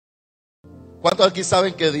¿Cuántos aquí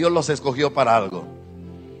saben que Dios los escogió para algo?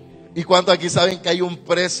 ¿Y cuántos aquí saben que hay un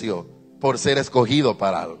precio por ser escogido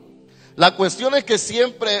para algo? La cuestión es que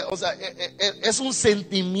siempre, es un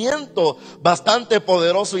sentimiento bastante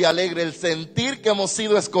poderoso y alegre el sentir que hemos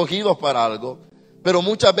sido escogidos para algo. Pero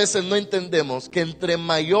muchas veces no entendemos que entre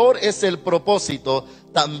mayor es el propósito,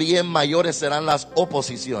 también mayores serán las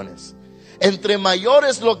oposiciones. Entre mayor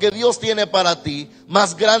es lo que Dios tiene para ti,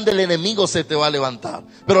 más grande el enemigo se te va a levantar.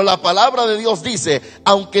 Pero la palabra de Dios dice,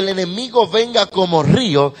 aunque el enemigo venga como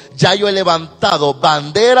río, ya yo he levantado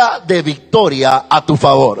bandera de victoria a tu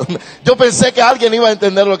favor. Yo pensé que alguien iba a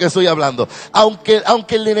entender lo que estoy hablando. Aunque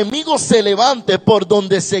el enemigo se levante por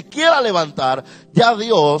donde se quiera levantar, ya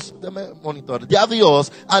Dios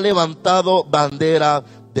ha levantado bandera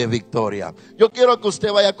de victoria. Yo quiero que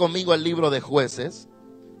usted vaya conmigo al libro de Jueces.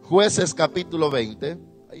 Jueces capítulo 20.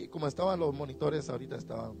 Ahí como estaban los monitores ahorita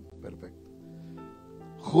estaban perfectos.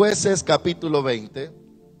 Jueces capítulo 20,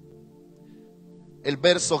 el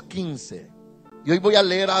verso 15. Y hoy voy a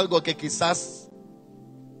leer algo que quizás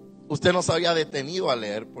usted no se había detenido a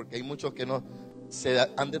leer, porque hay muchos que no se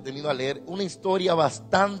han detenido a leer. Una historia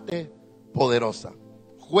bastante poderosa.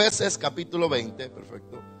 Jueces capítulo 20,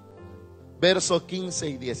 perfecto. Verso 15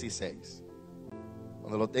 y 16.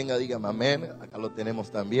 Cuando lo tenga, dígame amén. Acá lo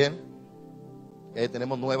tenemos también.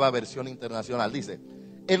 Tenemos nueva versión internacional. Dice: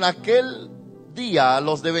 en aquel día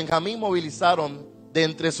los de Benjamín movilizaron de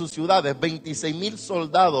entre sus ciudades 26,000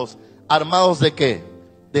 soldados armados ¿de qué?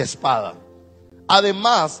 De espada.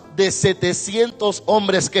 Además de 700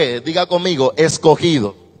 hombres que, diga conmigo,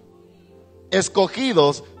 escogidos.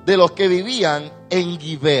 Escogidos de los que vivían en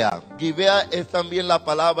Gibea. Gibea es también la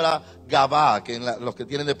palabra Gabá, que los que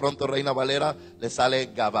tienen de pronto Reina Valera les sale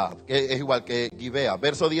Gabá, que es igual que Gibea.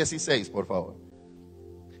 Verso 16, por favor.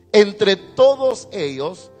 Entre todos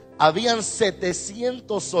ellos habían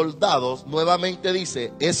 700 soldados, nuevamente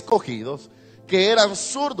dice, escogidos, que eran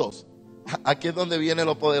zurdos. Aquí es donde viene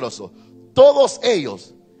lo poderoso. Todos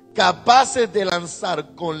ellos capaces de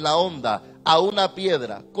lanzar con la honda a una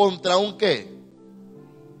piedra contra un ¿qué?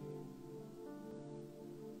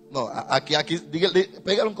 No, aquí,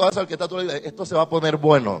 pégale un codazo al que está a tu lado. Esto se va a poner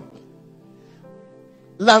bueno.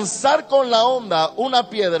 Lanzar con la honda una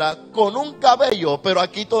piedra con un cabello, pero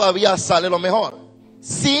aquí todavía sale lo mejor,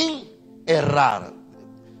 sin errar.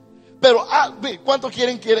 Pero, ¿cuántos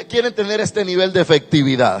quieren tener este nivel de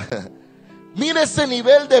efectividad? Mire ese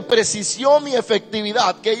nivel de precisión y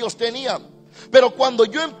efectividad que ellos tenían. Pero cuando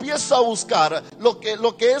yo empiezo a buscar lo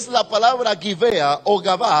que es la palabra Gibea o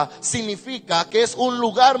Gabá, significa que es un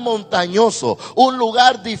lugar montañoso, un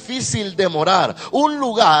lugar difícil de morar, un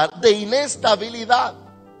lugar de inestabilidad.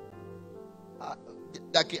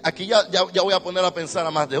 Aquí ya voy a poner a pensar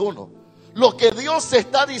a más de uno. Lo que Dios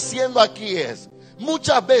está diciendo aquí es: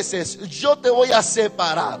 muchas veces yo te voy a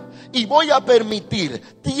separar y voy a permitir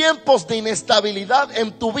tiempos de inestabilidad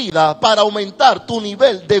en tu vida para aumentar tu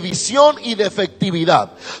nivel de visión y de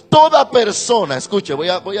efectividad. Toda persona, escuche,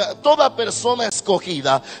 toda persona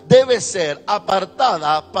escogida debe ser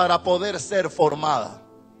apartada para poder ser formada.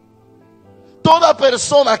 Toda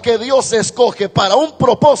persona que Dios escoge para un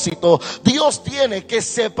propósito, Dios tiene que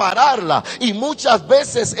separarla. Y muchas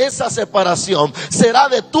veces esa separación será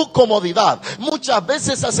de tu comodidad. Muchas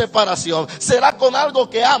veces esa separación será con algo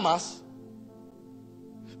que amas.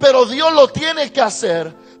 Pero Dios lo tiene que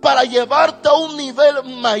hacer para llevarte a un nivel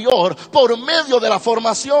mayor por medio de la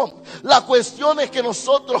formación. La cuestión es que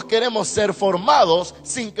nosotros queremos ser formados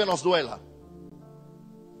sin que nos duela.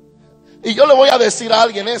 Y yo le voy a decir a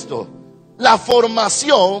alguien esto: la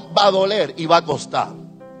formación va a doler y va a costar.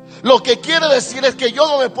 Lo que quiere decir es que yo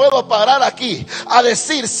no me puedo parar aquí a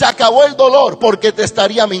decir se acabó el dolor, porque te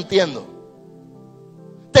estaría mintiendo,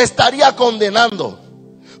 te estaría condenando.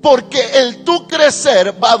 Porque el tú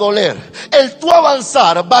crecer va a doler, el tú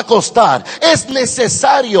avanzar va a costar. Es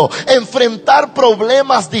necesario enfrentar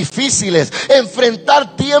problemas difíciles,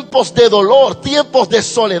 enfrentar tiempos de dolor, tiempos de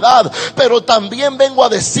soledad. Pero también vengo a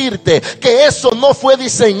decirte que eso no fue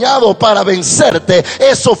diseñado para vencerte,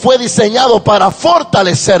 eso fue diseñado para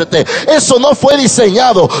fortalecerte. Eso no fue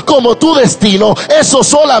diseñado como tu destino, eso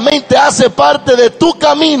solamente hace parte de tu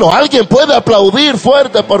camino. ¿Alguien puede aplaudir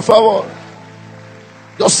fuerte, por favor?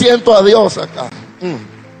 Yo siento a Dios acá.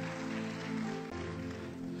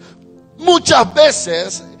 Muchas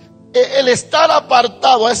veces el estar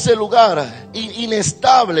apartado a ese lugar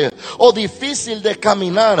inestable o difícil de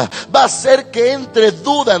caminar, va a hacer que entre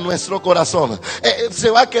duda en nuestro corazón. Se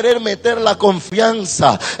va a querer meter la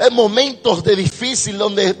confianza en momentos de difícil,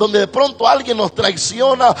 donde de pronto alguien nos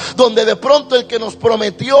traiciona, donde de pronto el que nos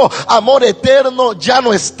prometió amor eterno ya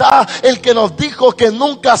no está, el que nos dijo que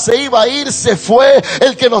nunca se iba a ir se fue,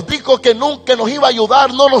 el que nos dijo que nunca nos iba a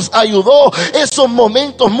ayudar no nos ayudó. Esos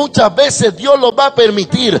momentos muchas veces Dios los va a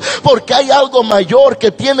permitir, porque hay algo mayor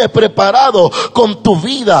que tiene preparado con tu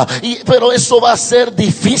vida. Pero eso va a ser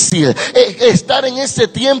difícil, estar en ese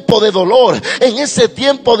tiempo de dolor, en ese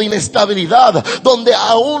tiempo de inestabilidad, donde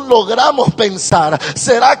aún logramos pensar: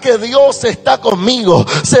 ¿será que Dios está conmigo?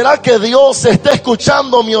 ¿Será que Dios está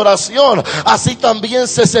escuchando mi oración? Así también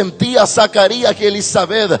se sentía Zacarías y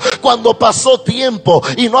Elizabeth cuando pasó tiempo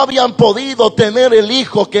y no habían podido tener el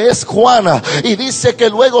hijo que es Juana. Y dice que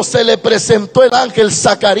luego se le presentó el ángel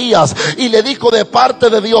Zacarías y le dijo de parte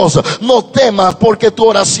de Dios: no temas, porque tu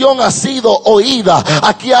oración ha sido oída.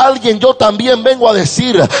 Aquí a alguien yo también vengo a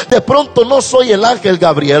decir: de pronto no soy el ángel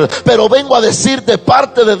Gabriel, pero vengo a decir de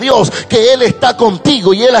parte de Dios que Él está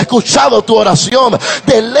contigo y Él ha escuchado tu oración.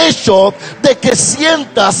 Del hecho de que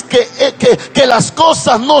sientas que las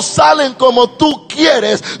cosas no salen como tú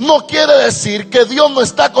quieres, no quiere decir que Dios no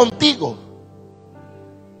está contigo.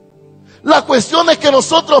 La cuestión es que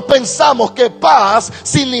nosotros pensamos que paz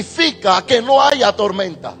significa que no haya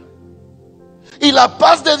tormenta. Y la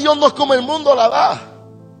paz de Dios no es como el mundo la da.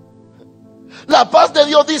 La paz de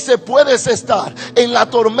Dios dice: puedes estar en la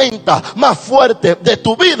tormenta más fuerte de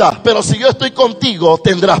tu vida, pero si yo estoy contigo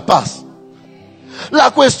tendrás paz.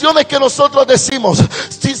 La cuestión es que nosotros decimos: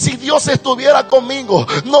 si Dios estuviera conmigo,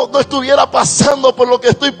 no estuviera pasando por lo que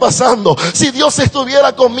estoy pasando. Si Dios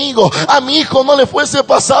estuviera conmigo, a mi hijo no le fuese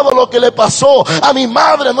pasado lo que le pasó, a mi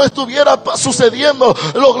madre no estuviera sucediendo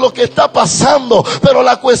lo que está pasando. Pero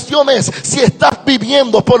la cuestión es: si estás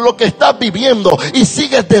viviendo por lo que estás viviendo y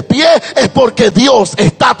sigues de pie, es porque Dios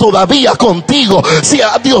está todavía contigo.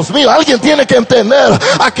 Dios mío, alguien tiene que entender.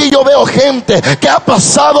 Aquí yo veo gente que ha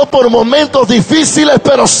pasado por momentos difíciles,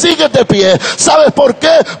 pero sigue de pie. ¿Sabes por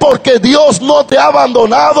qué? Porque Dios no te ha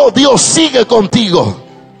abandonado. Dios sigue contigo.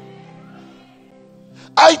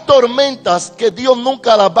 Hay tormentas que Dios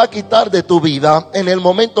nunca las va a quitar de tu vida en el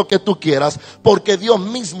momento que tú quieras, porque Dios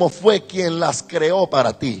mismo fue quien las creó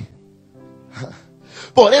para ti.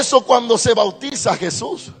 Por eso cuando se bautiza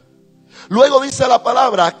Jesús, luego dice la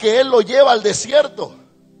palabra que Él lo lleva al desierto,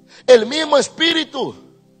 el mismo Espíritu.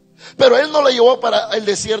 Pero Él no lo llevó para el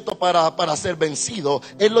desierto para ser vencido.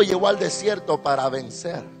 Él lo llevó al desierto para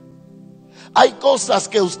vencer. Hay cosas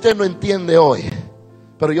que usted no entiende hoy,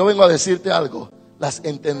 pero yo vengo a decirte algo: las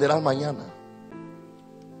entenderás mañana.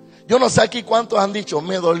 Yo no sé aquí cuántos han dicho: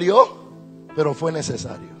 me dolió, pero fue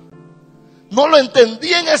necesario. No lo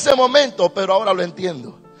entendí en ese momento, pero ahora lo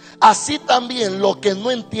entiendo. Así también lo que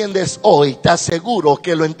no entiendes hoy, te aseguro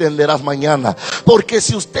que lo entenderás mañana. Porque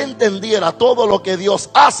si usted entendiera todo lo que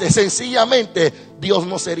Dios hace, sencillamente Dios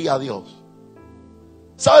no sería Dios.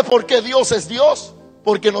 ¿Sabe por qué Dios es Dios?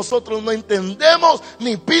 Porque nosotros no entendemos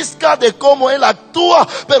ni pizca de cómo Él actúa.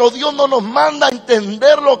 Pero Dios no nos manda a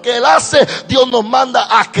entender lo que Él hace. Dios nos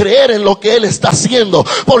manda a creer en lo que Él está haciendo.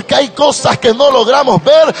 Porque hay cosas que no logramos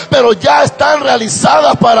ver, pero ya están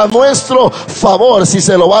realizadas para nuestro favor. Si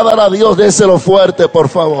se lo va a dar a Dios, déselo fuerte, por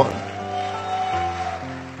favor.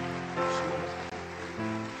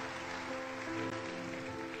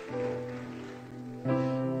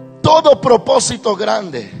 Todo propósito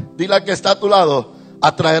grande, dile al que está a tu lado,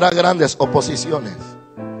 atraerá grandes oposiciones.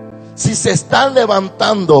 Si se están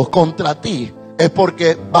levantando contra ti, es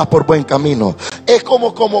porque vas por buen camino. Es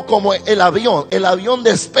como el avión. El avión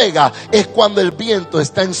despega es cuando el viento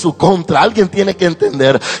está en su contra. Alguien tiene que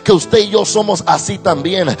entender que usted y yo somos así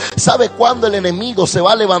también. ¿Sabe cuándo el enemigo se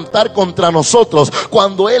va a levantar contra nosotros?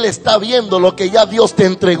 Cuando él está viendo lo que ya Dios te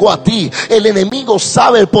entregó a ti. El enemigo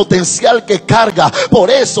sabe el potencial que carga. Por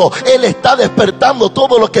eso él está despertando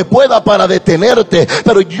todo lo que pueda para detenerte.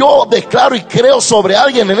 Pero yo declaro y creo sobre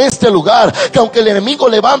alguien en este lugar que aunque el enemigo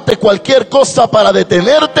levante cualquier cosa para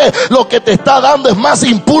detenerte, lo que te está dando es más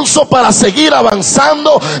impulso para seguir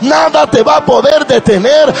avanzando. Nada te va a poder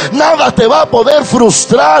detener, nada te va a poder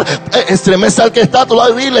frustrar. Estremece al que está a tu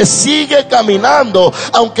lado y dile: sigue caminando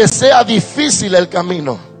aunque sea difícil el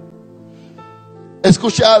camino.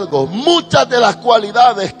 Escucha algo: muchas de las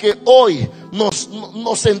cualidades que hoy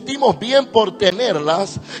nos sentimos bien por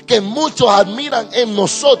tenerlas, que muchos admiran en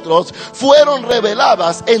nosotros, fueron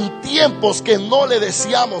reveladas en tiempos que no le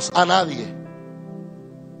deseamos a nadie.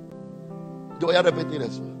 Yo voy a repetir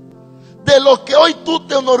eso. De lo que hoy tú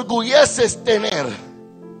te enorgulleces tener,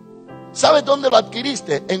 ¿Sabes dónde lo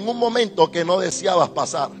adquiriste? En un momento que no deseabas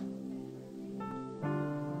pasar.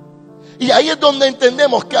 Y ahí es donde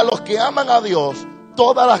entendemos que a los que aman a Dios,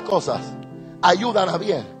 todas las cosas ayudan a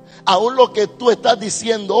bien. Aún lo que tú estás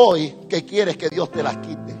diciendo hoy, que quieres que Dios te las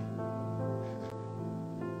quite.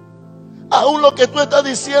 Aún lo que tú estás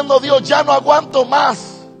diciendo, Dios, ya no aguanto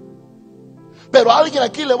más. Pero a alguien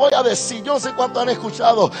aquí le voy a decir, yo no sé cuántos han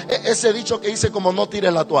escuchado ese dicho que dice como no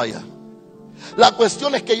tires la toalla. La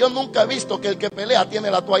cuestión es que yo nunca he visto que el que pelea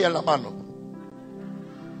tiene la toalla en la mano.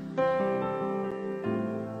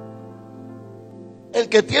 El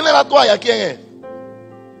que tiene la toalla, ¿quién es?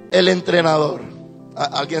 El entrenador.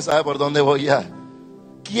 ¿Alguien sabe por dónde voy ya?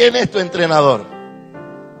 ¿Quién es tu entrenador?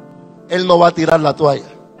 Él no va a tirar la toalla.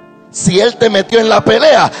 Si Él te metió en la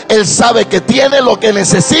pelea, Él sabe que tiene lo que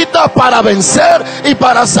necesita para vencer y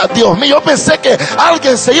para ser. Dios mío, yo pensé que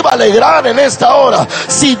alguien se iba a alegrar en esta hora.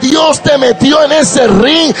 Si Dios te metió en ese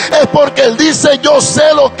ring, es porque Él dice, yo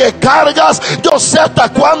sé lo que cargas, yo sé hasta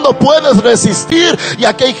cuándo puedes resistir. Y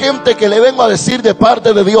aquí hay gente que le vengo a decir de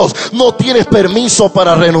parte de Dios, no tienes permiso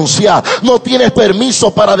para renunciar, no tienes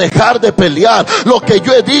permiso para dejar de pelear. Lo que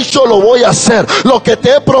yo he dicho lo voy a hacer, lo que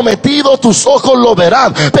te he prometido tus ojos lo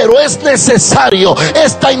verán. Pero es necesario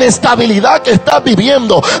esta inestabilidad que estás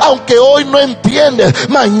viviendo. Aunque hoy no entiendes,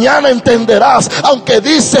 mañana entenderás. Aunque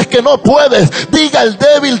dices que no puedes, diga el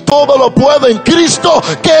débil, todo lo puedo en Cristo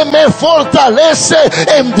que me fortalece.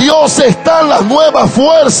 En Dios están las nuevas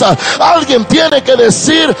fuerzas. Alguien tiene que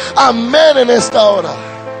decir amén en esta hora.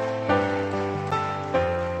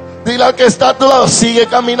 Dile al que está a tu lado, sigue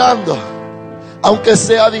caminando, aunque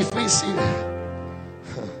sea difícil.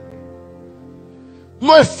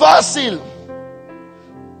 No es fácil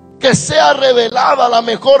que sea revelada la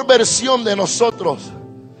mejor versión de nosotros,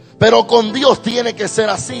 pero con Dios tiene que ser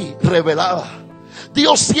así, revelada.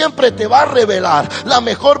 Dios siempre te va a revelar la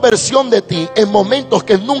mejor versión de ti en momentos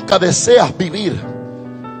que nunca deseas vivir.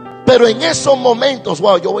 Pero en esos momentos,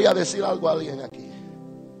 wow, yo voy a decir algo a alguien aquí.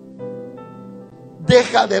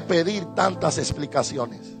 Deja de pedir tantas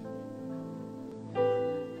explicaciones.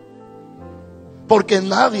 Porque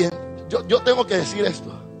nadie... Yo tengo que decir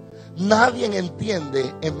esto. Nadie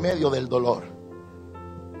entiende en medio del dolor.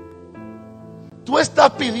 Tú estás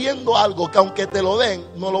pidiendo algo que aunque te lo den,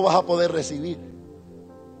 no lo vas a poder recibir.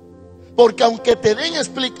 Porque aunque te den,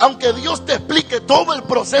 aunque Dios te explique todo el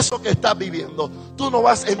proceso que estás viviendo, tú no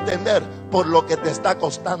vas a entender por lo que te está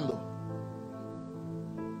costando.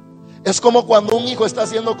 Es como cuando un hijo está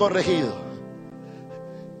siendo corregido.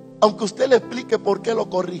 Aunque usted le explique por qué lo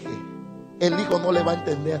corrige, el hijo no le va a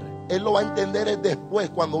entender. Él lo va a entender es después,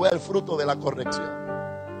 cuando vea el fruto de la corrección.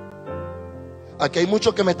 Aquí hay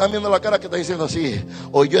muchos que me están viendo la cara que están diciendo, sí,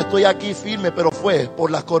 hoy yo estoy aquí firme, pero fue por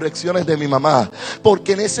las correcciones de mi mamá.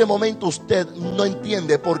 Porque en ese momento usted no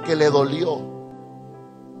entiende porque le dolió.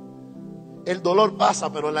 El dolor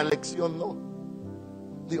pasa, pero la lección no.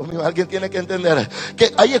 Dios mío, alguien tiene que entender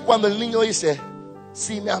que ahí es cuando el niño dice,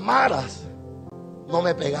 si me amaras, no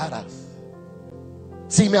me pegaras.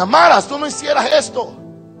 Si me amaras, tú no hicieras esto.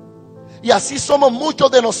 Y así somos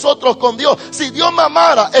muchos de nosotros con Dios. Si Dios me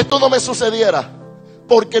amara, esto no me sucediera.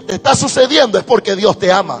 Porque te está sucediendo es porque Dios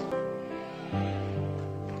te ama.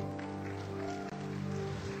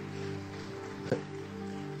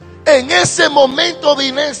 En ese momento de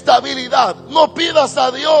inestabilidad, no pidas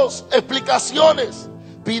a Dios explicaciones.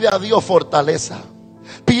 Pide a Dios fortaleza.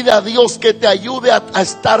 Pide a Dios que te ayude a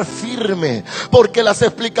estar firme, porque las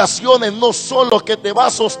explicaciones no son lo que te va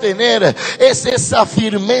a sostener. Es esa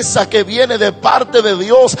firmeza que viene de parte de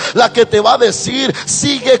Dios la que te va a decir,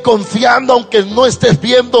 sigue confiando aunque no estés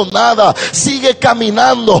viendo nada. Sigue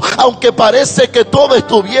caminando aunque parece que todo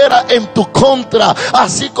estuviera en tu contra.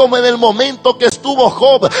 Así como en el momento que estuvo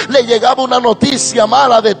Job, le llegaba una noticia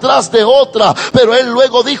mala detrás de otra, pero él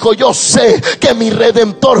luego dijo, yo sé que mi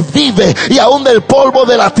Redentor vive y aún del polvo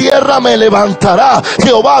de la tierra me levantará.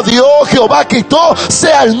 Jehová dio, Jehová quitó,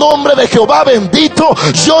 sea el nombre de Jehová bendito.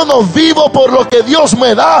 Yo no vivo por lo que Dios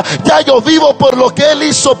me da, ya yo vivo por lo que Él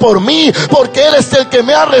hizo por mí, porque Él es el que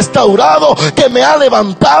me ha restaurado, que me ha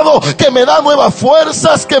levantado, que me da nuevas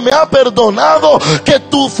fuerzas, que me ha perdonado. Que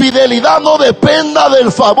tu fidelidad no dependa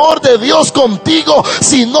del favor de Dios contigo,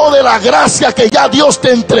 sino de la gracia que ya Dios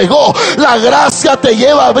te entregó. La gracia te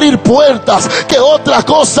lleva a abrir puertas que otra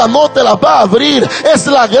cosa no te las va a abrir. Es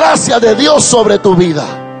la gracia de Dios sobre tu vida.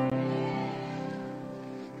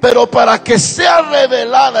 Pero para que sea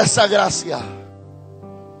revelada esa gracia,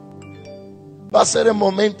 va a ser en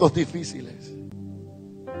momentos difíciles.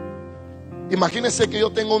 Imagínense que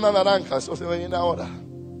yo tengo una naranja, eso se me viene ahora.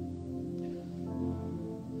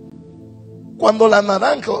 Cuando la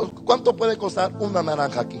naranja, ¿cuánto puede costar una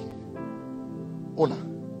naranja aquí? Una.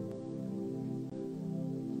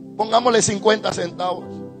 Pongámosle 50 centavos.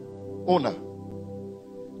 Una.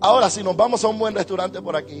 Ahora, si nos vamos a un buen restaurante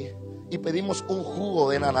por aquí y pedimos un jugo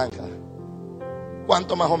de naranja,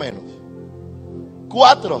 ¿cuánto más o menos?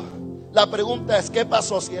 4. La pregunta es, ¿qué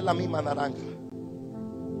pasó si es la misma naranja?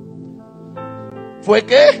 ¿Fue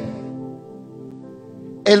qué?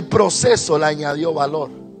 El proceso le añadió valor.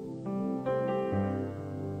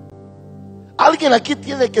 Alguien aquí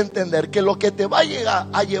tiene que entender que lo que te va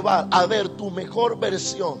a llevar a ver tu mejor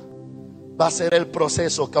versión va a ser el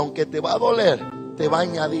proceso, que aunque te va a doler, te va a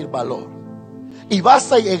añadir valor. Y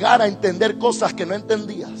vas a llegar a entender cosas que no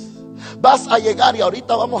entendías. Vas a llegar, y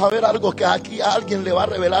ahorita vamos a ver algo que aquí a alguien le va a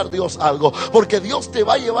revelar Dios algo, porque Dios te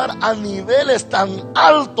va a llevar a niveles tan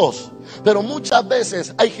altos. Pero muchas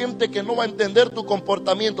veces hay gente que no va a entender tu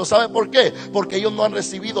comportamiento. ¿Sabe por qué? Porque ellos no han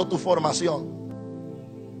recibido tu formación.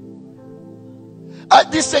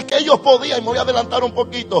 Dice que ellos podían, y me voy a adelantar un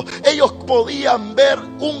poquito, ellos podían ver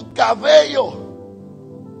un cabello.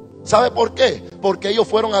 ¿Sabe por qué? Porque ellos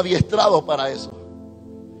fueron adiestrados para eso.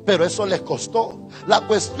 Pero eso les costó. La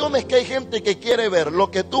cuestión es que hay gente que quiere ver lo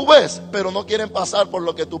que tú ves, pero no quieren pasar por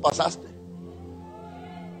lo que tú pasaste.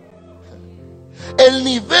 El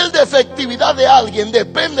nivel de efectividad de alguien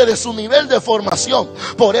depende de su nivel de formación.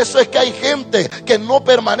 Por eso es que hay gente que no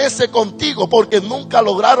permanece contigo, porque nunca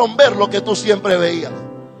lograron ver lo que tú siempre veías.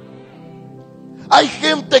 Hay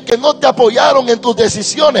gente que no te apoyaron en tus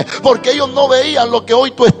decisiones porque ellos no veían lo que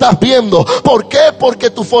hoy tú estás viendo. ¿Por qué? Porque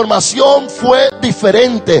tu formación fue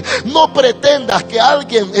diferente. No pretendas que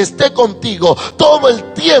alguien esté contigo todo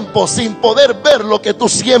el tiempo sin poder ver lo que tú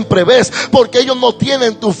siempre ves, porque ellos no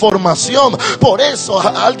tienen tu formación. Por eso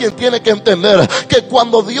alguien tiene que entender que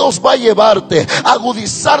cuando Dios va a llevarte a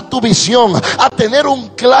agudizar tu visión, a tener un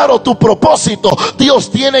claro tu propósito,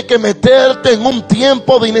 Dios tiene que meterte en un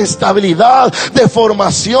tiempo de inestabilidad, de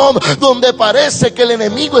formación, donde parece que el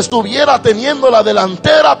enemigo estuviera teniendo la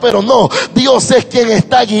delantera, pero no, Dios es quien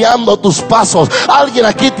está guiando tus pasos. Alguien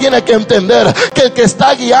aquí tiene que entender que el que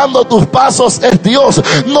está guiando tus pasos es Dios.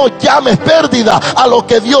 No llames pérdida a lo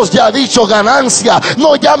que Dios ya ha dicho ganancia.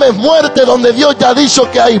 No llames muerte donde Dios ya ha dicho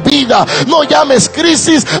que hay vida. No llames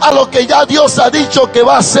crisis a lo que ya Dios ha dicho que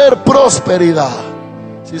va a ser prosperidad.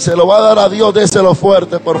 Si se lo va a dar a Dios, déselo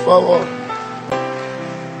fuerte, por favor.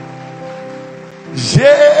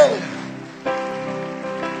 Yeah.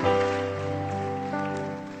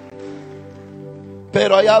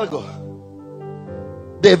 Pero hay algo.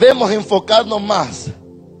 Debemos enfocarnos más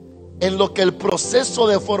en lo que el proceso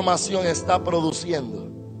de formación está produciendo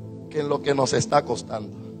que en lo que nos está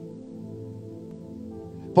costando.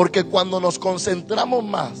 Porque cuando nos concentramos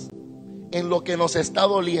más en lo que nos está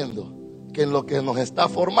doliendo que en lo que nos está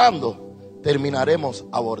formando, terminaremos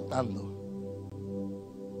abortando.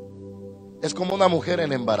 Es como una mujer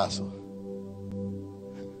en embarazo.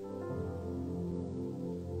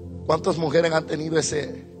 ¿Cuántas mujeres han tenido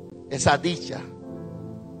esa dicha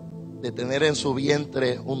de tener en su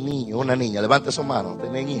vientre un niño, una niña? Levante su mano.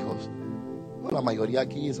 Tienen hijos. No, la mayoría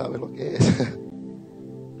aquí sabe lo que es.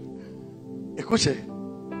 Escuche.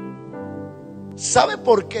 ¿Sabe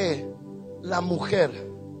por qué la mujer,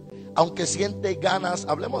 aunque siente ganas,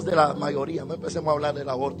 hablemos de la mayoría, no empecemos a hablar del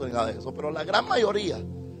aborto ni nada de eso, pero la gran mayoría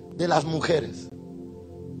de las mujeres,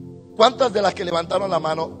 ¿cuántas de las que levantaron la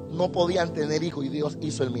mano no podían tener hijos y Dios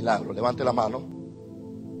hizo el milagro? Levante la mano.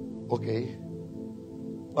 Ok,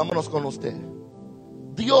 vámonos con usted.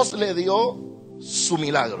 Dios le dio su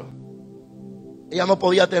milagro. Ella no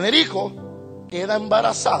podía tener hijos, queda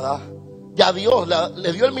embarazada. Ya Dios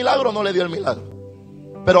le dio el milagro o no le dio el milagro.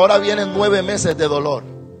 Pero ahora vienen 9 meses de dolor,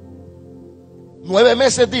 9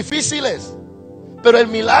 meses difíciles. Pero el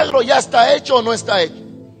milagro ya está hecho o no está hecho.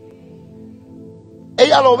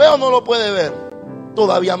 ¿Ella lo ve o no lo puede ver?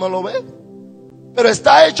 Todavía no lo ve. Pero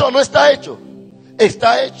 ¿está hecho o no está hecho?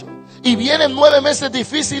 Está hecho. ¿Y vienen 9 meses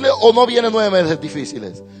difíciles o no vienen 9 meses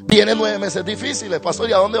difíciles? Vienen 9 meses difíciles. Pastor,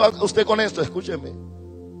 ¿y a dónde va usted con esto? Escúcheme.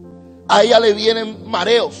 A ella le vienen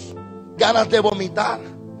mareos, ganas de vomitar.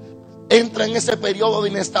 Entra en ese periodo de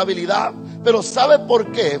inestabilidad. Pero ¿sabe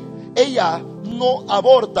por qué ella no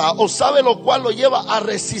aborta? ¿O sabe lo cual lo lleva a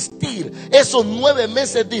resistir esos 9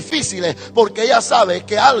 meses difíciles? Porque ella sabe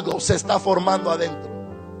que algo se está formando adentro.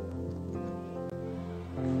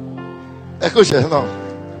 Escúcheme, no.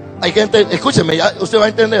 Hay gente, escúcheme, ya usted va a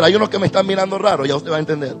entender. Hay unos que me están mirando raro, ya usted va a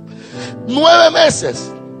entender. 9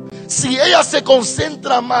 meses. Si ella se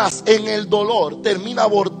concentra más en el dolor, termina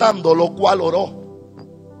abortando lo cual oró.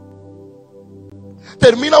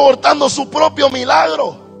 Termina abortando su propio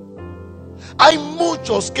milagro. Hay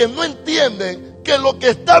muchos que no entienden que lo que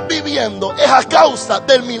estás viviendo es a causa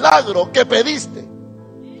del milagro que pediste.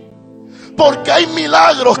 Porque hay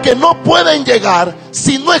milagros que no pueden llegar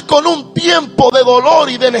si no es con un tiempo de dolor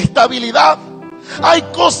y de inestabilidad. Hay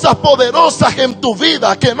cosas poderosas en tu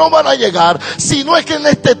vida que no van a llegar si no es que en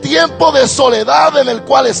este tiempo de soledad en el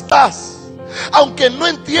cual estás. Aunque no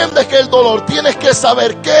entiendes que el dolor, tienes que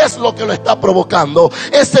saber qué es lo que lo está provocando.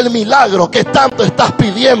 Es el milagro que tanto estás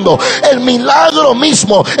pidiendo. El milagro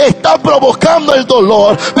mismo está provocando el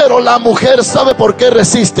dolor. Pero la mujer sabe por qué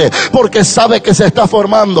resiste. Porque sabe que se está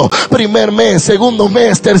formando. Primer mes, segundo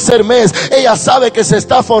mes, tercer mes. Ella sabe que se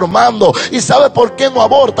está formando. Y sabe por qué no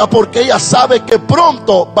aborta. Porque ella sabe que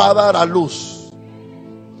pronto va a dar a luz.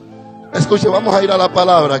 Escuche, vamos a ir a la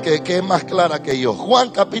palabra que es más clara que yo. Juan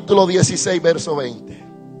capítulo 16, verso 20.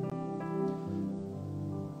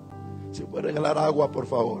 Si puede regalar agua, por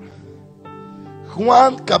favor.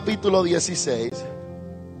 Juan capítulo 16.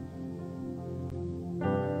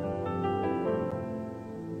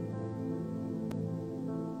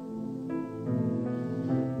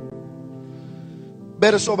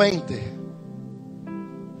 Verso 20.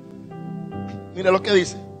 Mire lo que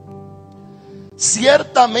dice.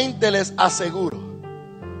 Ciertamente les aseguro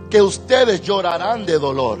que ustedes llorarán de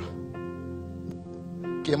dolor.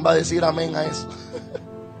 ¿Quién va a decir amén a eso?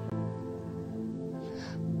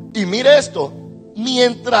 Y mire esto,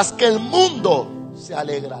 mientras que el mundo se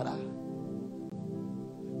alegrará.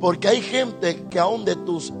 Porque hay gente que aún de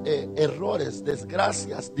tus errores,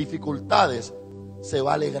 desgracias, dificultades, se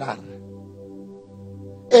va a alegrar.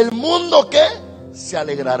 El mundo que se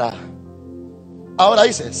alegrará. Ahora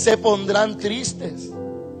dice, se pondrán tristes,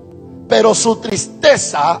 pero su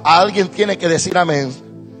tristeza, a alguien tiene que decir amén,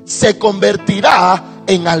 se convertirá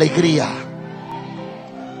en alegría.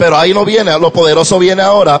 Pero ahí no viene, lo poderoso viene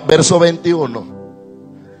ahora, verso 21.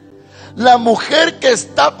 La mujer que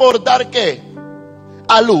está por dar ¿qué?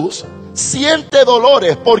 A luz, siente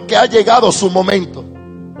dolores porque ha llegado su momento.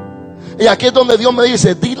 Y aquí es donde Dios me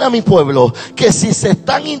dice, dile a mi pueblo que si se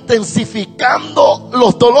están intensificando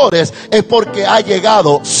los dolores es porque ha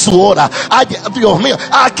llegado su hora. Dios mío,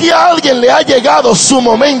 aquí a alguien le ha llegado su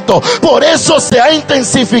momento. Por eso se ha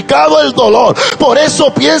intensificado el dolor. Por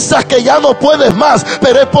eso piensas que ya no puedes más,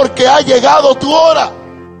 pero es porque ha llegado tu hora.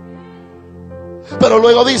 Pero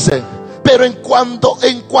luego dice, pero en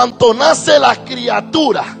cuanto nace la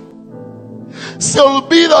criatura, se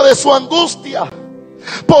olvida de su angustia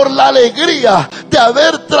por la alegría de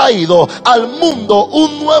haber traído al mundo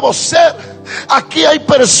un nuevo ser. Aquí hay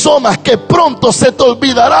personas que pronto se te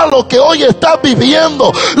olvidará lo que hoy estás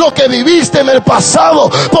viviendo, lo que viviste en el pasado,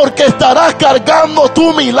 porque estarás cargando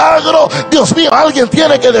tu milagro. Dios mío, alguien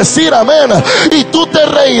tiene que decir amén. Y tú te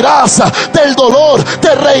reirás del dolor,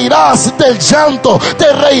 te reirás del llanto,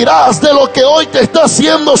 te reirás de lo que hoy te está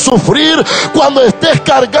haciendo sufrir. Cuando estés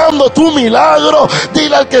cargando tu milagro,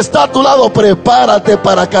 dile al que está a tu lado, prepárate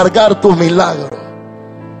para cargar tu milagro.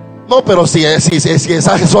 No, pero si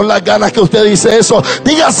esas son las ganas que usted dice eso,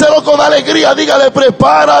 dígaselo con alegría, dígale,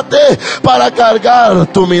 prepárate para cargar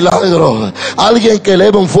tu milagro. Alguien que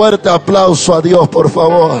eleve un fuerte aplauso a Dios, por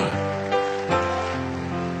favor.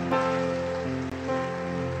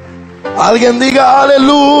 Alguien diga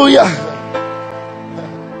aleluya.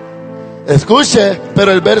 Escuche,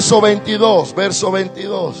 pero el verso 22,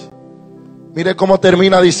 mire cómo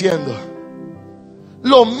termina diciendo,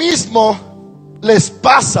 lo mismo les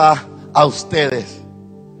pasa a ustedes.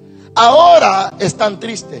 Ahora están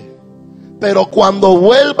tristes, pero cuando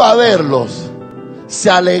vuelva a verlos, se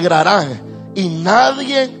alegrarán y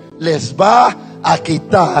nadie les va a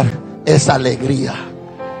quitar esa alegría.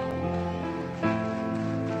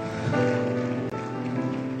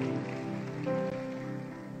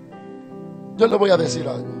 Yo le voy a decir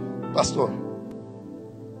algo, pastor.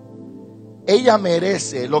 Ella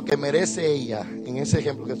merece, lo que merece ella, en ese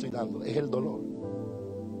ejemplo que estoy dando, es el dolor.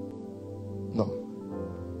 No,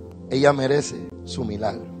 ella merece su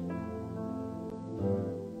milagro.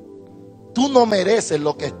 Tú no mereces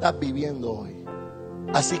lo que estás viviendo hoy.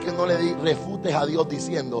 Así que no le refutes a Dios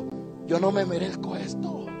diciendo, yo no me merezco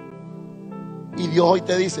esto. Y Dios hoy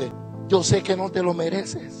te dice, yo sé que no te lo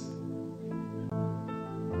mereces.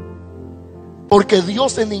 Porque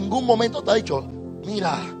Dios en ningún momento te ha dicho,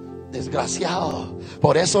 mira, desgraciado,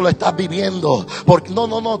 por eso lo estás viviendo. Porque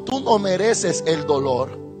no, tú no mereces el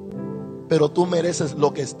dolor, pero tú mereces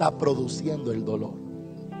lo que está produciendo el dolor.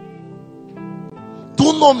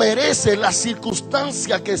 Tú no mereces la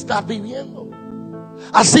circunstancia que estás viviendo.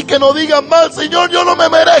 Así que no digan mal, Señor, yo no me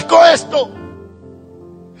merezco esto.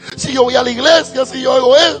 Si yo voy a la iglesia, si yo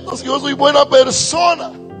hago esto, si yo soy buena persona.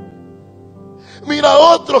 Mira a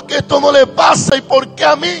otros que esto no les pasa, ¿y por qué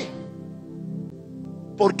a mí?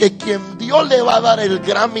 Porque quien Dios le va a dar el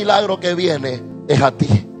gran milagro que viene es a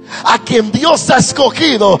ti. A quien Dios ha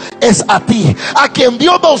escogido es a ti. A quien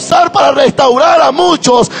Dios va a usar para restaurar a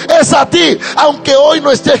muchos es a ti. Aunque hoy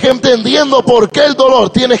no estés entendiendo por qué el dolor,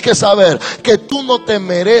 tienes que saber que tú no te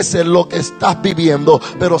mereces lo que estás viviendo,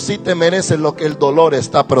 pero sí te mereces lo que el dolor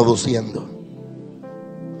está produciendo.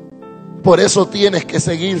 Por eso tienes que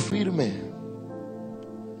seguir firme.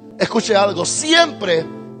 Escuche algo, siempre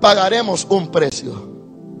pagaremos un precio.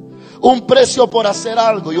 Un precio por hacer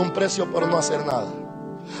algo y un precio por no hacer nada.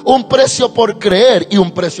 Un precio por creer y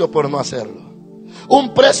un precio por no hacerlo.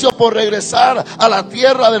 Un precio por regresar a la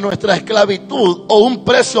tierra de nuestra esclavitud, o un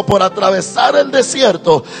precio por atravesar el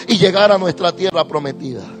desierto y llegar a nuestra tierra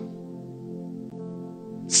prometida.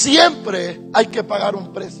 Siempre hay que pagar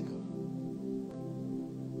un precio.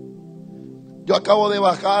 Yo acabo de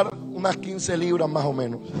bajar unas 15 libras más o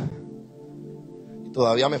menos. Y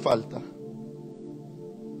todavía me falta.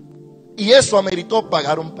 Y eso ameritó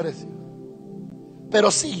pagar un precio. Pero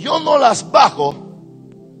si yo no las bajo,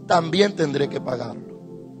 también tendré que pagarlo.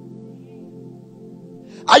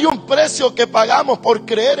 Hay un precio que pagamos por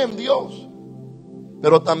creer en Dios,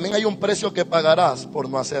 pero también hay un precio que pagarás por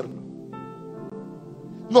no hacerlo.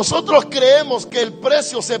 Nosotros creemos que el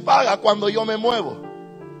precio se paga cuando yo me muevo.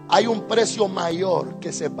 Hay un precio mayor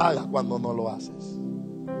que se paga cuando no lo haces.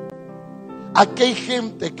 Aquí hay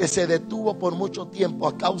gente que se detuvo por mucho tiempo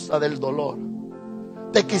a causa del dolor.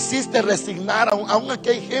 Te quisiste resignar, aún aquí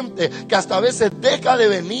hay gente que hasta a veces deja de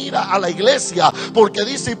venir a la iglesia porque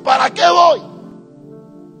dice: ¿para qué voy?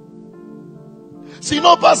 Si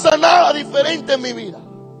no pasa nada diferente en mi vida.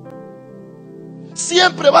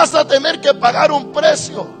 Siempre vas a tener que pagar un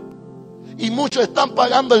precio. Y muchos están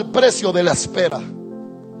pagando el precio de la espera.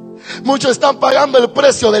 Muchos están pagando el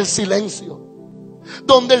precio del silencio.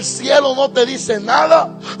 Donde el cielo no te dice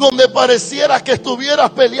nada. Donde pareciera que estuvieras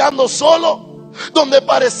peleando solo. Donde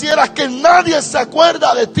parecieras que nadie se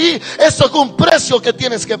acuerda de ti. Eso es un precio que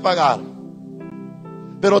tienes que pagar.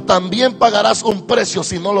 Pero también pagarás un precio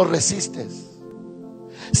si no lo resistes.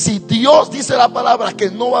 Si Dios dice la palabra que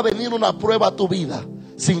no va a venir una prueba a tu vida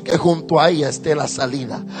sin que junto a ella esté la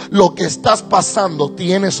salida. Lo que estás pasando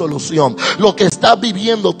tiene solución. Lo que estás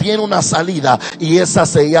viviendo tiene una salida, y esa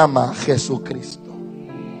se llama Jesucristo.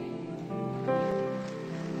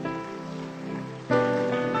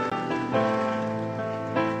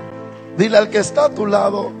 Dile al que está a tu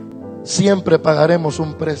lado: siempre pagaremos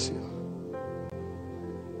un precio.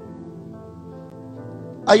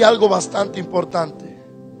 Hay algo bastante importante.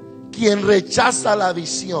 Quien rechaza la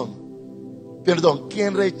visión,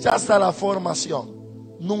 quien rechaza la formación,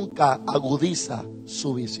 nunca agudiza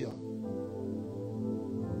su visión.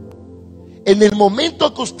 En el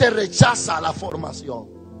momento que usted rechaza la formación,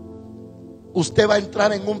 usted va a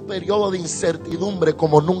entrar en un periodo de incertidumbre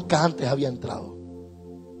como nunca antes había entrado.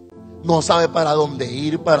 No sabe para dónde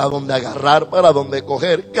ir, para dónde agarrar, para dónde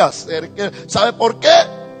coger, qué hacer. ¿Sabe por qué?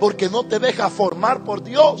 Porque no te deja formar por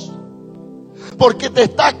Dios. Porque te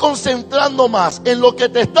estás concentrando más en lo que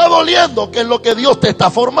te está doliendo que en lo que Dios te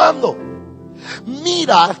está formando.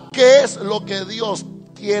 Mira qué es lo que Dios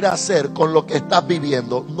quiere hacer con lo que estás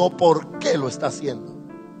viviendo, no por qué lo está haciendo.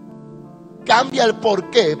 Cambia el por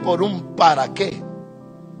qué por un para qué.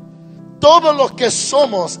 Todos los que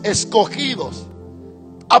somos escogidos,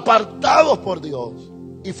 apartados por Dios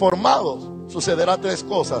y formados, sucederá tres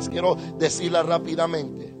cosas. Quiero decirlas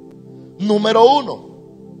rápidamente. Número uno,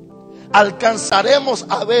 alcanzaremos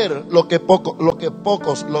a ver lo que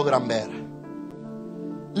pocos logran ver.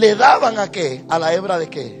 ¿Le daban a qué? ¿A la hebra de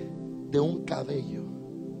qué? De un cabello.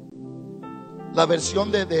 La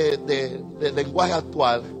versión de lenguaje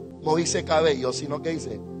actual no dice cabello, sino que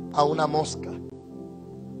dice a una mosca.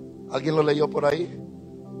 ¿Alguien lo leyó por ahí?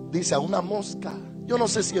 Dice a una mosca. Yo no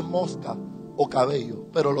sé si es mosca o cabello,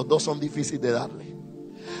 pero los dos son difíciles de darle.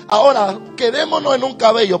 Ahora, quedémonos en un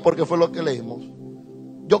cabello porque fue lo que leímos.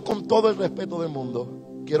 Yo, con todo el respeto del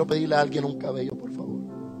mundo, quiero pedirle a alguien un cabello, por favor.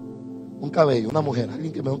 Un cabello, una mujer,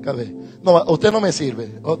 alguien que me dé un cabello. No, usted no me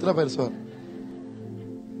sirve, otra persona.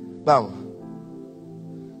 Vamos.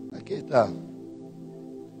 Aquí está.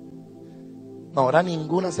 No, ahora a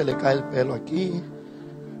ninguna se le cae el pelo aquí.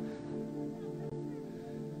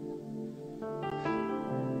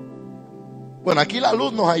 Bueno, aquí la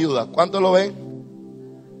luz nos ayuda. ¿Cuánto lo ven?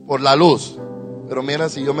 Por la luz. Pero mira,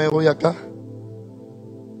 si yo me voy acá.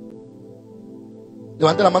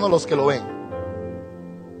 Levante la mano los que lo ven.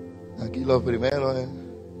 Aquí los primeros.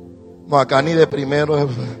 No, acá ni de primero.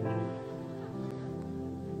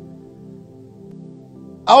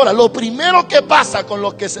 Ahora, lo primero que pasa con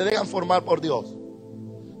los que se dejan formar por Dios.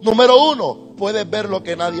 Número uno, puedes ver lo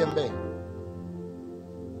que nadie ve.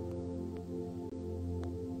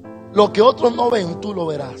 Lo que otros no ven, tú lo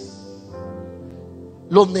verás.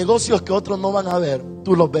 Los negocios que otros no van a ver,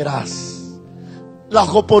 tú los verás. Las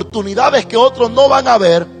oportunidades que otros no van a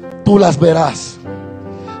ver, tú las verás.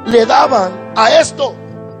 Le daban a esto,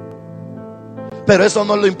 pero eso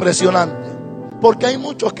no es lo impresionante, porque hay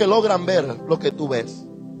muchos que logran ver lo que tú ves,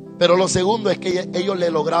 pero lo segundo es que ellos le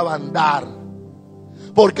lograban dar.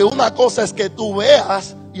 Porque una cosa es que tú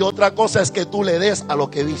veas y otra cosa es que tú le des a lo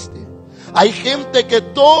que viste. Hay gente que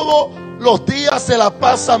todos los días se la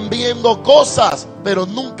pasan viendo cosas, pero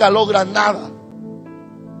nunca logran nada.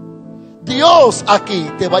 Dios aquí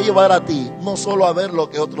te va a llevar a ti no solo a ver lo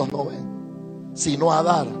que otros no ven, sino a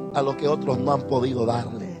dar a lo que otros no han podido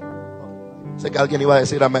darle. Sé que alguien iba a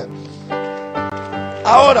decir amén.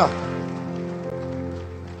 Ahora,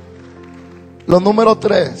 lo número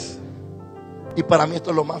 3, y para mí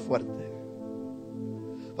esto es lo más fuerte.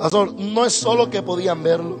 Pastor, no es solo que podían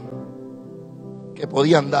verlo, que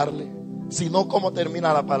podían darle, sino cómo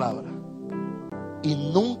termina la palabra. Y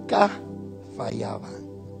nunca fallaban.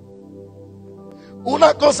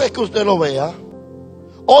 Una cosa es que usted lo vea,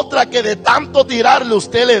 otra que de tanto tirarle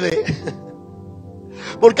usted le dé.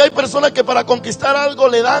 Porque hay personas que para conquistar algo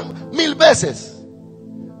le dan 1000 veces,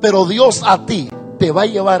 pero Dios a ti te va a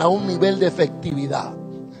llevar a un nivel de efectividad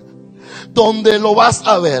donde lo vas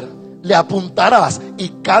a ver, le apuntarás y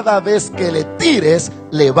cada vez que le tires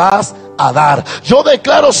le vas a dar. Yo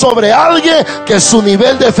declaro sobre alguien que su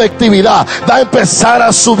nivel de efectividad va a empezar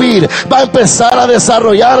a subir, va a empezar a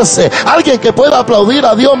desarrollarse. Alguien que pueda aplaudir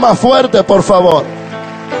a Dios más fuerte, por favor.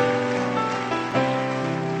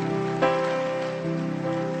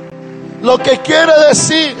 Lo que quiere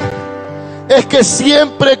decir es que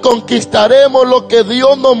siempre conquistaremos lo que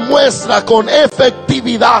Dios nos muestra con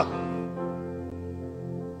efectividad.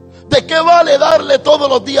 ¿De qué vale darle todos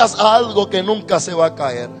los días a algo que nunca se va a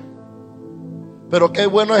caer? Pero qué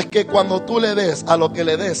bueno es que cuando tú le des, a lo que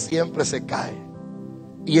le des siempre se cae.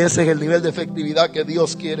 Y ese es el nivel de efectividad que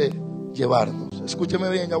Dios quiere llevarnos. Escúcheme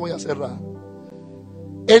bien, ya voy a cerrar.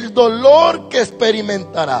 El dolor que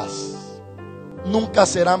experimentarás nunca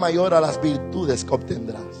será mayor a las virtudes que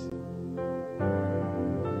obtendrás.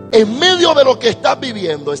 En medio de lo que estás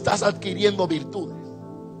viviendo, estás adquiriendo virtudes.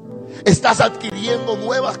 Estás adquiriendo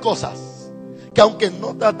nuevas cosas que aunque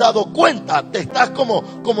no te has dado cuenta, te estás como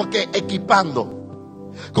que equipando.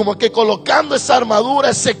 Como que colocando esa armadura,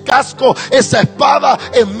 ese casco, esa espada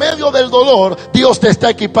en medio del dolor. Dios te está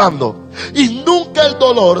equipando. Y nunca el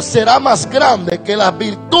dolor será más grande que las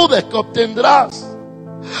virtudes que obtendrás.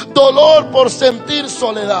 Dolor por sentir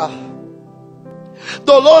soledad.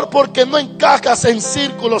 Dolor porque no encajas en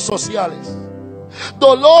círculos sociales.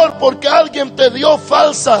 Dolor porque alguien te dio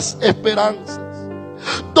falsas esperanzas.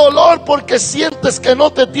 Dolor porque sientes que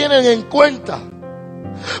no te tienen en cuenta.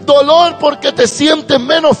 Dolor porque te sientes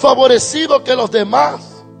menos favorecido que los demás.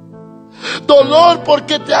 Dolor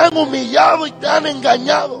porque te han humillado y te han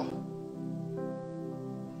engañado.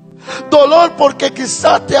 Dolor porque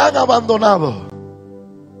quizás te han abandonado.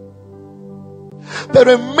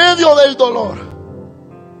 Pero en medio del dolor,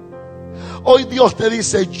 hoy Dios te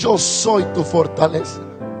dice: yo soy tu fortaleza.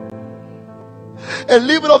 El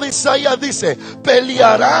libro de Isaías dice: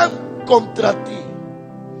 pelearán contra ti,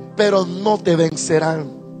 pero no te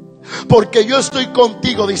vencerán, porque yo estoy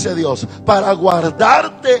contigo, dice Dios, para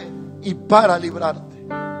guardarte y para librarte.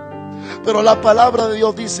 Pero la palabra de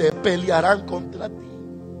Dios dice: pelearán contra ti.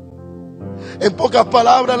 En pocas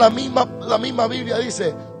palabras, la misma Biblia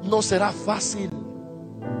dice: no será fácil,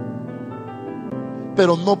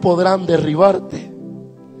 pero no podrán derribarte,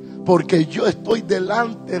 porque yo estoy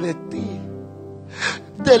delante de ti.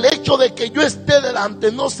 Del hecho de que yo esté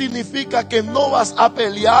delante no significa que no vas a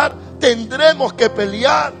pelear. Tendremos que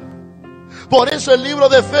pelear. Por eso el libro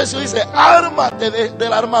de Efesios dice: ármate de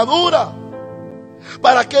la armadura.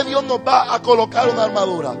 ¿Para qué Dios nos va a colocar una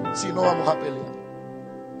armadura si no vamos a pelear?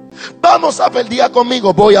 Vamos a pelear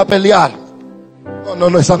conmigo. Voy a pelear.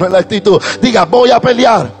 No, esa no es la actitud. Diga: voy a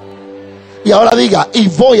pelear. Y ahora diga: y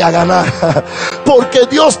voy a ganar. Porque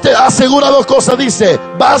Dios te asegura dos cosas. Dice: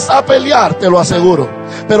 vas a pelear, te lo aseguro,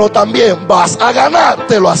 pero también vas a ganar,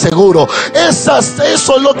 te lo aseguro. Eso es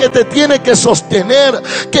lo que te tiene que sostener.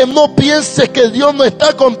 Que no pienses que Dios no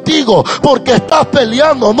está contigo porque estás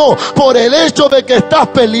peleando. No, por el hecho de que estás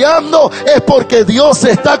peleando es porque Dios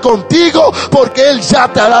está contigo, porque Él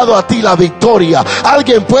ya te ha dado a ti la victoria.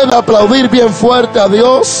 ¿Alguien puede aplaudir bien fuerte a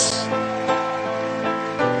Dios?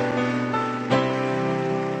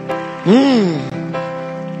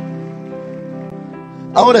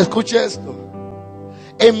 Ahora escuche esto.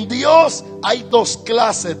 En Dios hay dos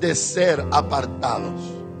clases de ser apartados.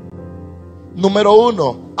 Número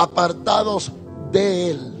uno, apartados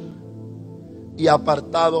de Él. y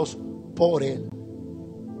apartados por Él.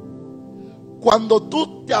 Cuando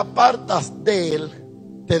tú te apartas de Él,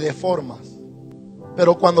 te deformas.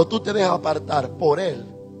 Pero cuando tú te dejas apartar por Él,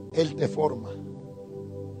 Él te forma.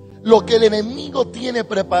 Lo que el enemigo tiene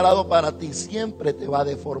preparado para ti siempre te va a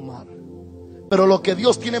deformar. Pero lo que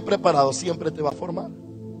Dios tiene preparado siempre te va a formar.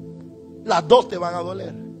 Las dos te van a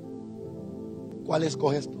doler. ¿Cuál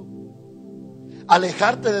escoges tú?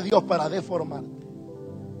 Alejarte de Dios para deformarte,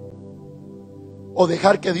 o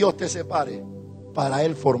dejar que Dios te separe para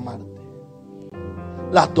Él formarte.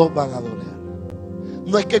 Las dos van a doler.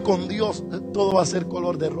 No es que con Dios todo va a ser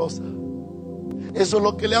color de rosa. Eso es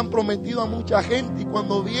lo que le han prometido a mucha gente, y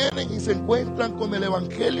cuando vienen y se encuentran con el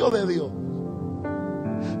evangelio de Dios,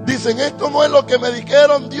 dicen: esto no es lo que me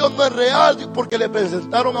dijeron, Dios no es real, porque le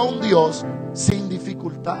presentaron a un Dios sin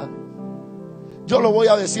dificultad. Yo lo voy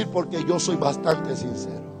a decir porque yo soy bastante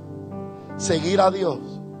sincero. Seguir a Dios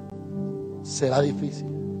será difícil.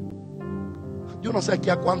 Yo no sé aquí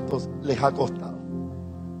a cuántos les ha costado,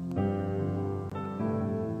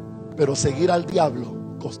 pero seguir al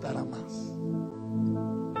diablo costará más.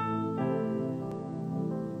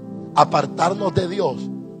 Apartarnos de Dios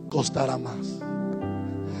costará más.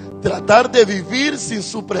 Tratar de vivir sin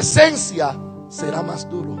su presencia será más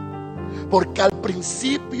duro, porque al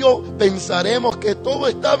principio pensaremos que todo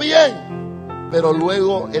está bien, pero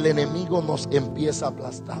luego el enemigo nos empieza a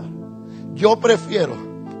aplastar. Yo prefiero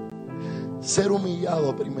ser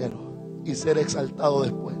humillado primero y ser exaltado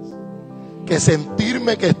después, que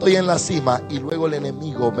sentirme que estoy en la cima y luego el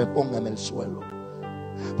enemigo me ponga en el suelo.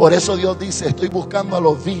 Por eso Dios dice: estoy buscando a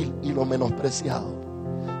los vil y los menospreciados,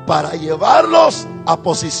 para llevarlos a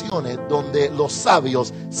posiciones donde los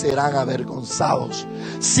sabios serán avergonzados.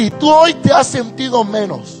 Si tú hoy te has sentido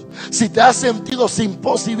menos, si te has sentido sin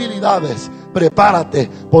posibilidades, prepárate,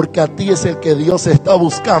 porque a ti es el que Dios está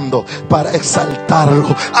buscando para exaltarlo.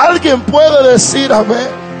 ¿Alguien puede decir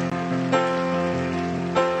amén?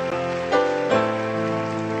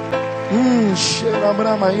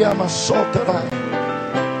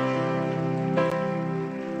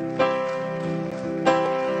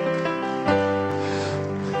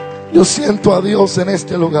 Yo siento a Dios en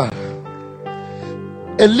este lugar.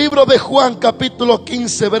 El libro de Juan, capítulo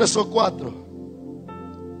 15, verso 4,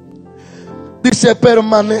 dice: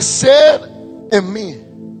 permanecer en mí,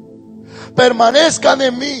 permanezcan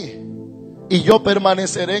en mí y yo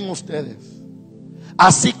permaneceré en ustedes.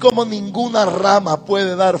 Así como ninguna rama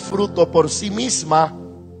puede dar fruto por sí misma,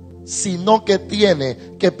 sino que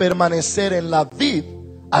tiene que permanecer en la vid,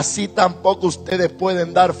 así tampoco ustedes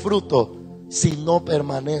pueden dar fruto si no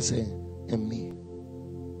permanecen en mí.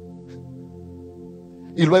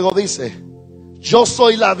 Y luego dice: yo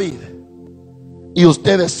soy la vid y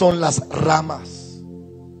ustedes son las ramas.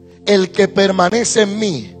 El que permanece en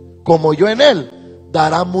mí, como yo en él,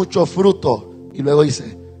 dará mucho fruto. Y luego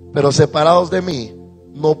dice: pero separados de mí,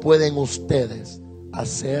 no pueden ustedes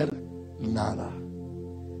hacer nada.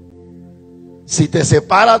 Si te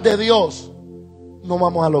separas de Dios, no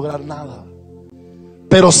vamos a lograr nada.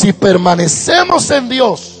 Pero si permanecemos en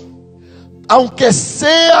Dios, aunque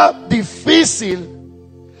sea difícil,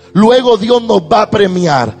 luego Dios nos va a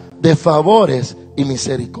premiar de favores y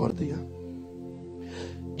misericordia.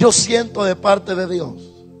 Yo siento de parte de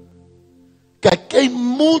Dios que aquí hay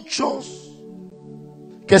muchos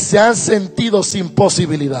que se han sentido sin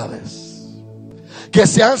posibilidades, que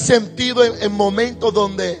se han sentido en momentos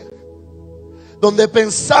donde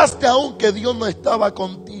pensaste aún que Dios no estaba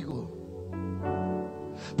contigo.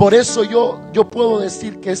 Por eso yo puedo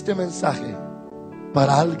decir que este mensaje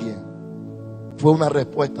para alguien fue una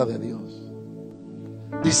respuesta de Dios,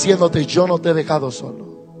 diciéndote: yo no te he dejado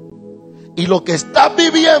solo, y lo que estás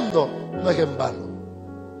viviendo no es en vano.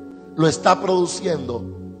 Lo está produciendo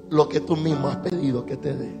lo que tú mismo has pedido que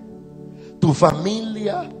te dé. Tu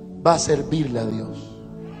familia va a servirle a Dios,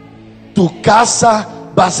 tu casa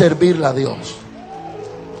va a servirle a Dios,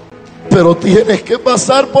 pero tienes que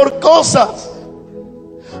pasar por cosas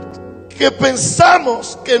que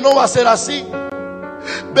pensamos que no va a ser así.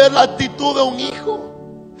 Ver la actitud de un hijo,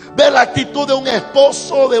 ver la actitud de un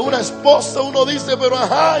esposo, de una esposa, uno dice: pero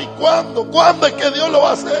ajá, ¿y cuándo? ¿Cuándo es que Dios lo va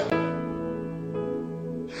a hacer?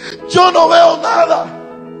 Yo no veo nada.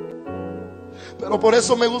 Pero por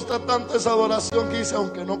eso me gusta tanto esa adoración que dice: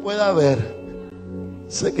 aunque no pueda ver,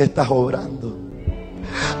 sé que estás obrando.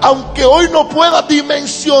 Aunque hoy no puedas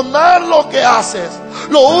dimensionar lo que haces,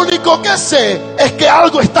 lo único que sé es que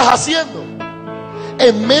algo estás haciendo.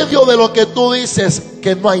 En medio de lo que tú dices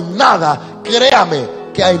que no hay nada, créame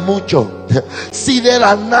que hay mucho. Si de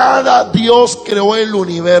la nada Dios creó el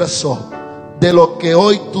universo, de lo que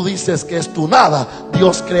hoy tú dices que es tu nada,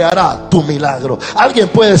 Dios creará tu milagro. ¿Alguien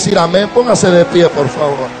puede decir amén? Póngase de pie, por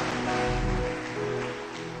favor.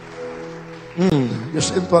 Yo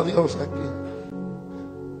siento a Dios aquí.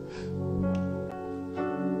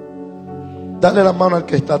 Dale la mano al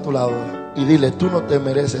que está a tu lado y dile: tú no te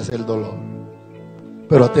mereces el dolor,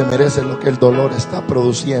 pero te mereces lo que el dolor está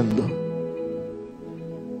produciendo.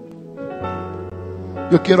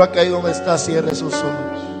 Yo quiero acá, ahí donde está, cierre sus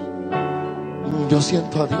ojos. Yo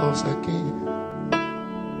siento a Dios aquí.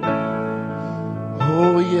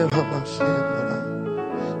 Oye, mamá,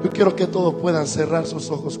 yo quiero que todos puedan cerrar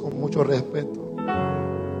sus ojos con mucho respeto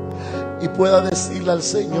y pueda decirle al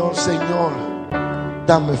Señor: Señor,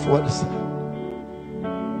 dame fuerza.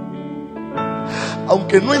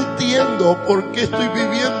 Aunque no entiendo por qué estoy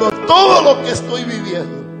viviendo todo lo que estoy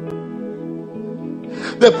viviendo.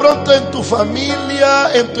 De pronto en tu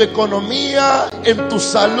familia, en tu economía, en tu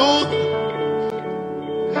salud.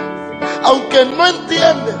 Aunque no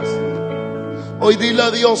entiendes, hoy dile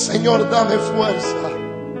a Dios: Señor, dame fuerza.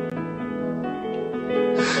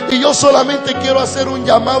 Y yo solamente quiero hacer un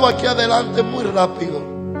llamado aquí adelante muy rápido.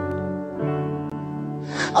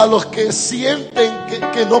 A los que sienten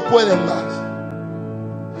que no pueden más,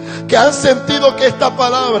 que han sentido que esta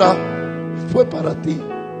palabra fue para ti.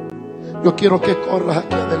 Yo quiero que corras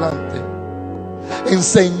aquí adelante en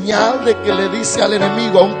señal de que le dice al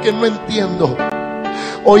enemigo: aunque no entiendo,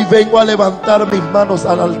 hoy vengo a levantar mis manos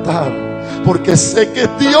al altar, porque sé que es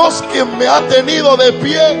Dios quien me ha tenido de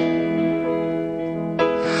pie.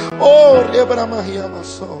 Oh, rebra magia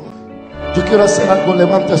mazo. Yo quiero hacer algo.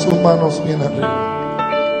 Levante sus manos bien arriba.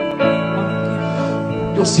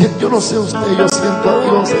 Yo no sé usted, yo siento a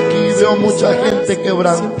Dios aquí. Veo mucha gente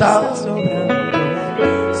quebrantada.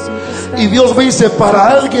 Y Dios me dice: para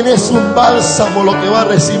alguien es un bálsamo lo que va a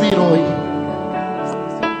recibir hoy.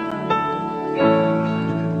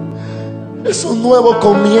 Es un nuevo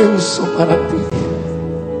comienzo para ti.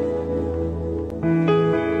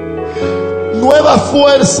 Nuevas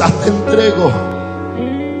fuerzas te entrego.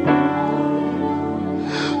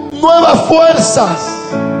 Nuevas fuerzas.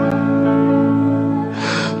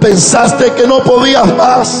 Pensaste que no podías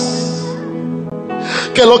más,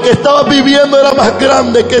 que lo que estabas viviendo era más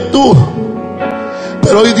grande que tú.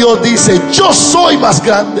 Pero hoy Dios dice: yo soy más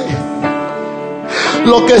grande.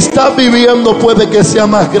 Lo que estás viviendo puede que sea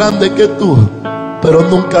más grande que tú, pero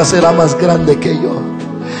nunca será más grande que yo.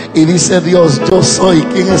 Y dice Dios: yo soy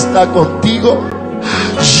quien está contigo.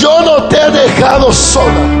 Yo no te he dejado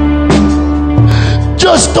sola.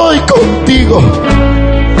 Yo estoy contigo.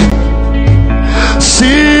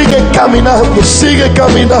 Sigue caminando, sigue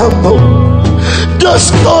caminando. Yo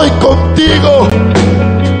estoy contigo.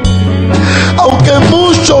 Aunque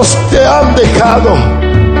muchos te han dejado,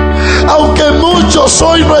 aunque muchos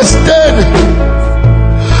hoy no estén,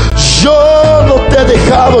 yo no te he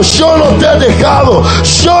dejado, yo no te he dejado,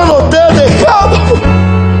 yo no te he dejado.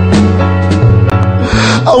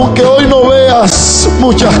 Aunque hoy no veas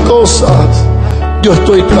muchas cosas, yo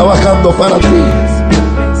estoy trabajando para ti.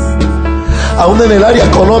 Aún en el área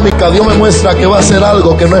económica, Dios me muestra que va a hacer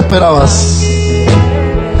algo que no esperabas.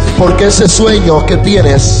 Porque ese sueño que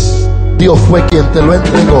tienes, Dios fue quien te lo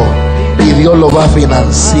entregó y Dios lo va a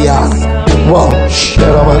financiar. Wow.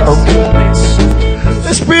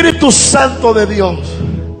 Espíritu Santo de Dios,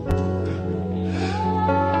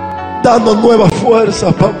 dando nuevas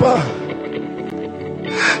fuerzas, papá.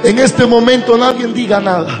 En este momento nadie diga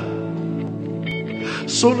nada,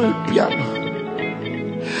 solo el piano.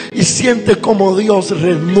 Y siente como Dios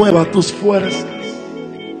renueva tus fuerzas.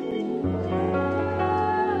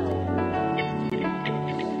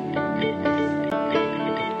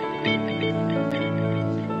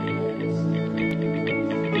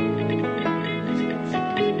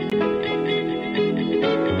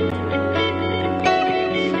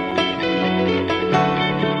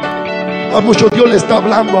 A muchos Dios le está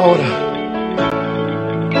hablando ahora.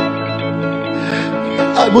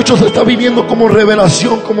 A muchos le está viniendo como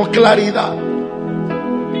revelación, como claridad.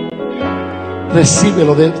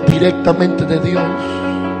 Recíbelo directamente de Dios.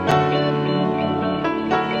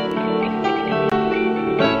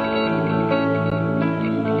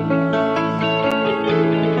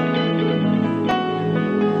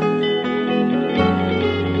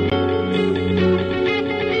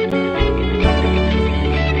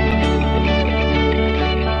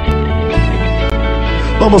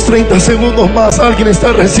 Vamos, 30 segundos más. Alguien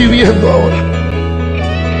está recibiendo ahora.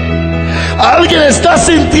 Alguien está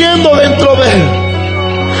sintiendo dentro de él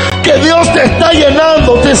que Dios te está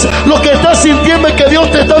llenando. Lo que estás sintiendo es que Dios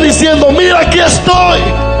te está diciendo: mira, aquí estoy.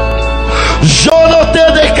 Yo no te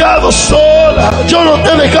he dejado sola, yo no te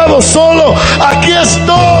he dejado solo, aquí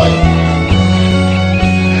estoy.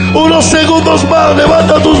 Unos segundos más,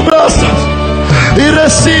 levanta tus brazos y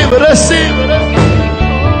recibe, recibe.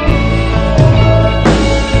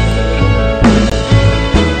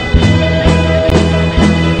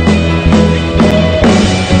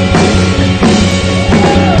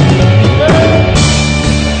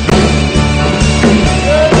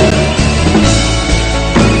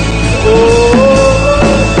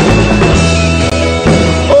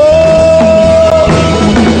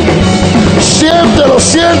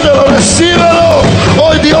 Siéntelo, recíbelo.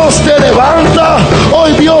 Hoy Dios te levanta,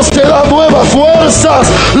 hoy Dios te da nuevas fuerzas.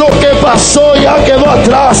 Lo que pasó ya quedó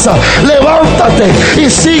atrás. Levántate y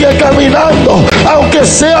sigue caminando, aunque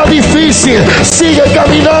sea difícil. Sigue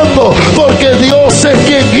caminando, porque Dios es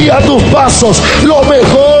quien guía tus pasos. Lo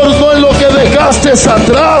mejor no es lo que dejaste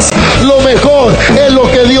atrás, lo mejor es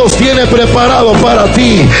lo que Dios tiene preparado para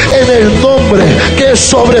ti, en el nombre que es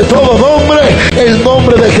sobre todo nombre, el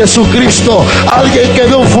nombre de Jesucristo. Alguien que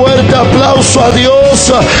dé un fuerte aplauso a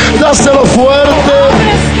Dios, dáselo fuerte.